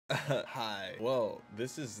Hi. Well,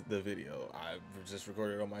 this is the video I just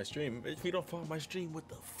recorded on my stream. If you don't follow my stream, what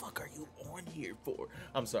the fuck are you on here for?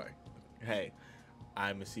 I'm sorry. Hey,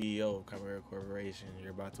 I'm a CEO of Chimera Corporation.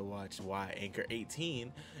 You're about to watch why Anchor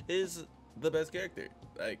 18 is the best character.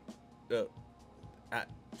 Like,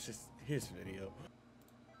 just here's the video.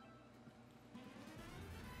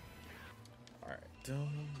 All right.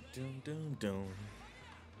 Doom, doom, doom, doom.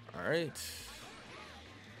 All right.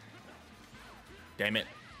 Damn it.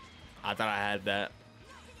 I thought I had that.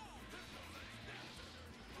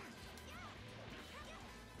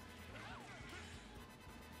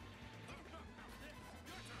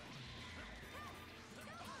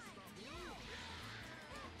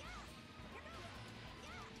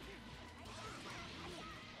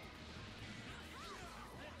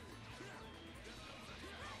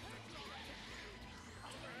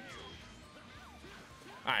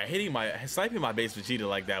 Alright, sniping my base Vegeta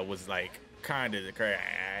like that was like kind of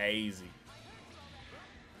crazy.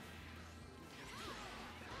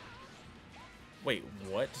 Wait,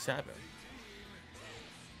 what just happened?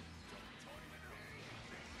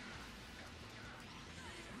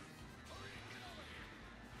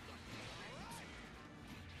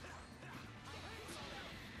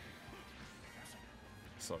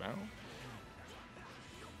 Slow down.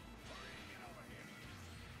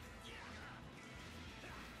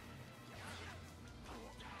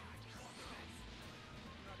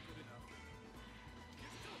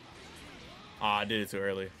 I did it too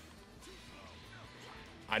early.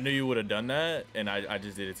 I knew you would have done that, and I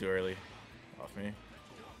just did it too early. Off me.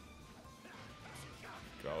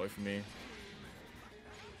 Get away from me.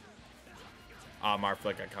 My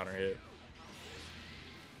flick got counter hit.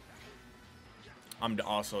 I'm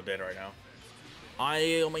also dead right now.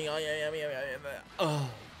 Ugh.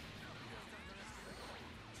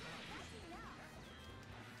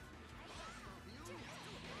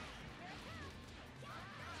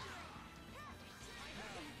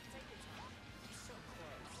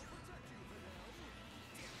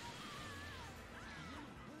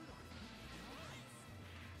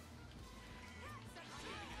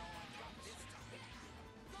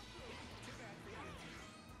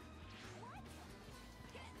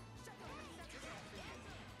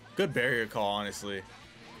 Good barrier call, honestly.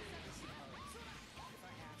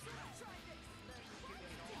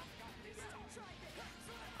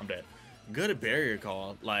 I'm dead. Good barrier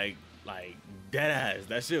call, like dead ass.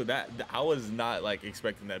 That shit, that I was not like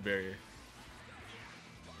expecting that barrier.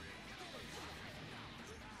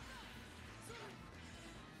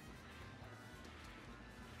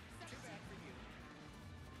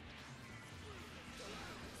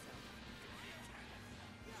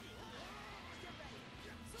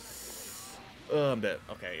 I'm dead.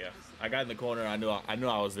 Okay, yeah. I got in the corner. I knew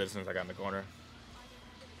I was dead as soon as I got in the corner.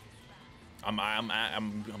 I'm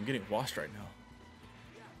getting washed right now.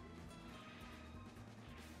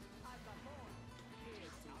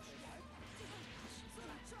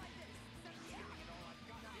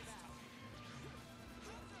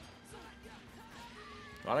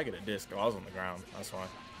 Thought I get a disc. Oh, I was on the ground. That's fine.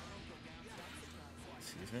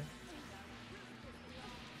 Excuse me.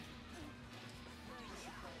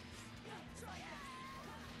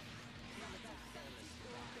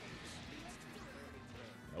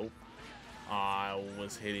 Nope. I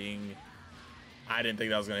was hitting. I didn't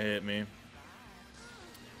think that was gonna hit me.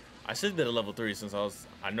 I should have did a level 3 since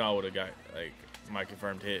I know I would have got like my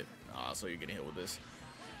confirmed hit. So you're getting hit with this.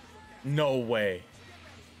 No way.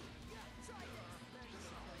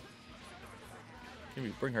 Can we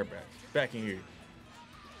bring her back? Back in here.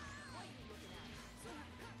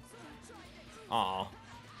 Aw.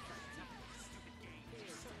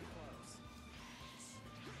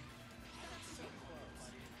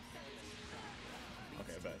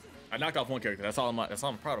 Okay, bet. I knocked off one character. That's all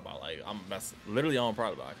I'm proud about. Like that's literally all I'm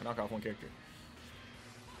proud about. I can knock off one character.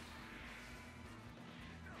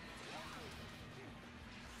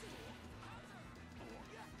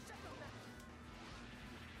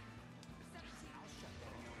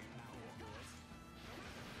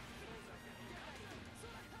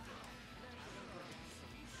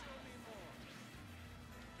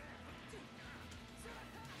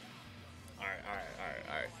 All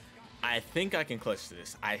right. I think I can clutch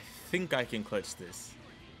this. I think I can clutch this.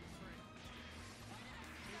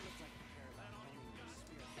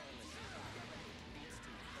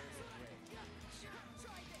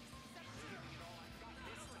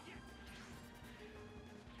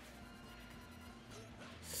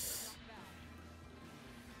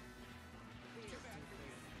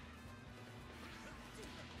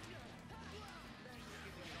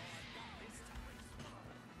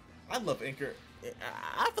 I love Anchor.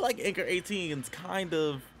 I feel like Anchor 18 is kind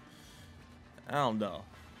of I don't know.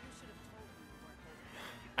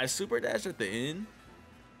 I super dashed at the end.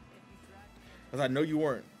 Because I know you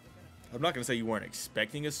weren't. I'm not going to say you weren't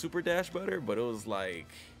expecting a super dash butter, but it was like.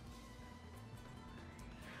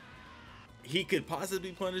 He could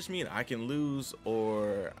possibly punish me and I can lose,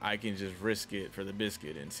 or I can just risk it for the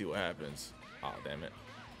biscuit and see what happens. Oh, damn it.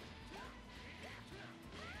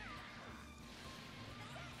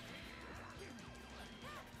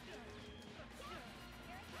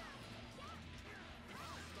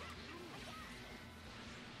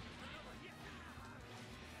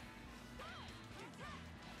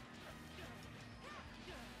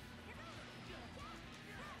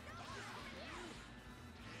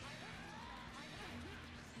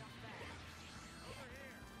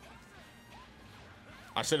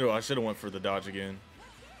 I should have went for the dodge again.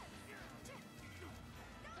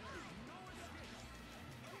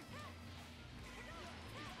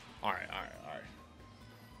 All right.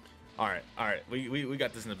 We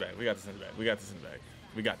got this in the bag. We got this in the bag. We got this in the bag.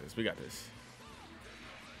 We got this. We got this.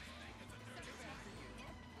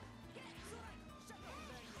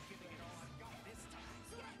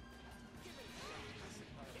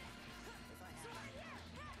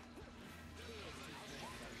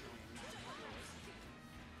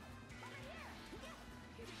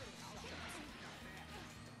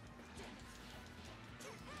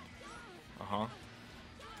 Uh-huh.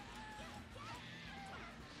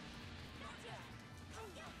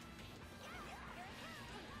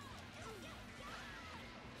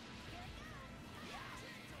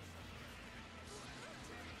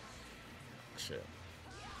 Shit.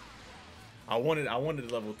 I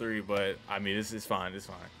wanted level 3, but I mean this is fine. It's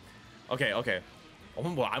fine. Okay.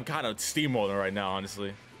 Well, I'm kind of steamrolling right now,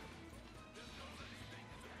 honestly.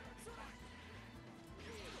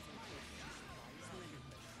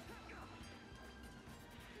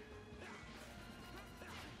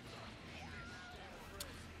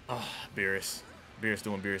 Ah, Beerus. Beerus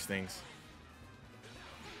doing Beerus things.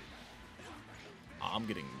 I'm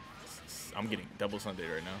getting double Sunday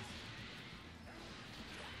right now.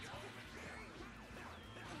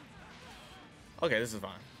 Okay, this is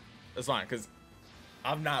fine. It's fine because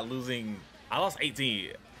I'm not losing. I lost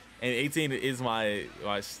 18, and 18 is my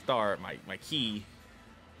start, my key.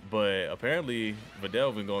 But apparently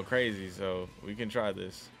Vidal been going crazy, so we can try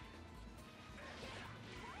this.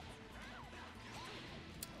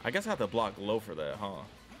 I guess I have to block low for that, huh?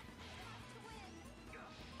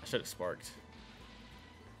 I should have sparked.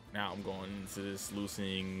 Now I'm going into this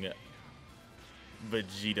losing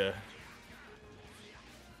Vegeta.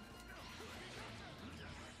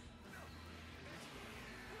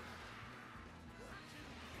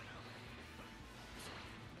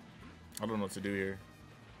 I don't know what to do here.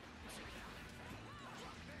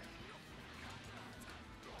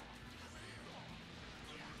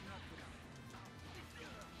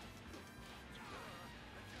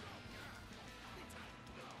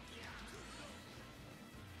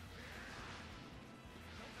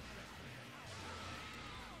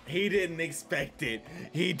 He didn't expect it.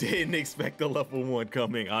 He didn't expect the level 1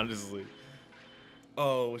 coming, honestly.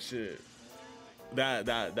 Oh shit. That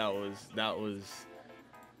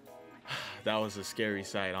was a scary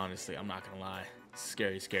sight, honestly. I'm not gonna lie.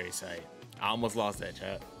 Scary sight. I almost lost that,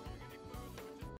 chat.